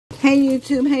Hey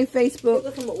YouTube, hey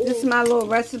Facebook. This is my little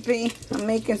recipe. I'm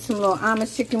making some little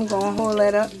Amish chicken. I'm going to hold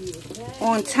that up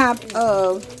on top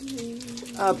of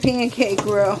a pancake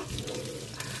grill.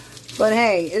 But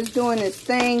hey, it's doing its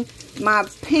thing. My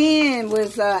pan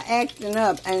was acting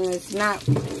up, and it's not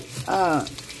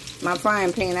my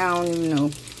frying pan. I don't even know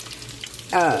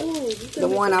the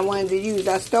one I wanted to use.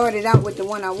 I started out with the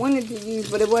one I wanted to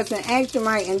use, but it wasn't acting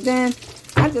right. And then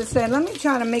I just said, let me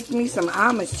try to make me some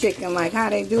Amish chicken, like how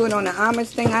they do it on the Amish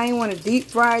thing. I didn't want to deep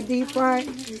fry.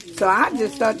 So I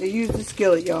just started to use the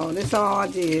skillet, y'all. That's all I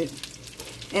did.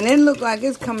 And it looked like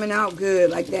it's coming out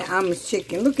good, like that Amish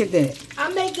chicken. Look at that.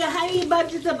 I'm making honey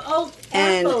bunches of oat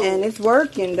apples. And it's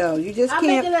working, though. You just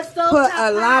can't put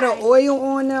a lot of oil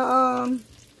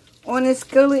on the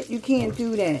skillet. You can't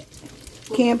do that.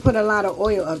 You can't put a lot of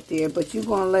oil up there, but you're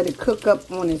going to let it cook up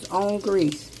on its own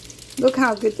grease. Look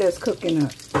how good that's cooking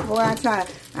up. Boy,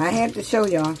 I had to show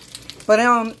y'all. But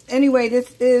anyway,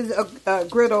 this is a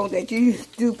griddle that you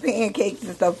do pancakes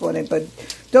and stuff on it. But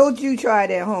don't you try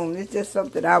it at home. It's just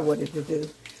something I wanted to do.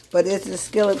 But it's a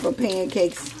skillet for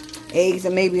pancakes, eggs,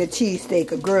 and maybe a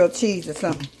cheesesteak, a grilled cheese or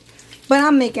something. But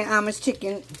I'm making Amish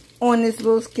chicken on this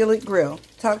little skillet grill.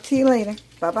 Talk to you later.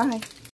 Bye-bye.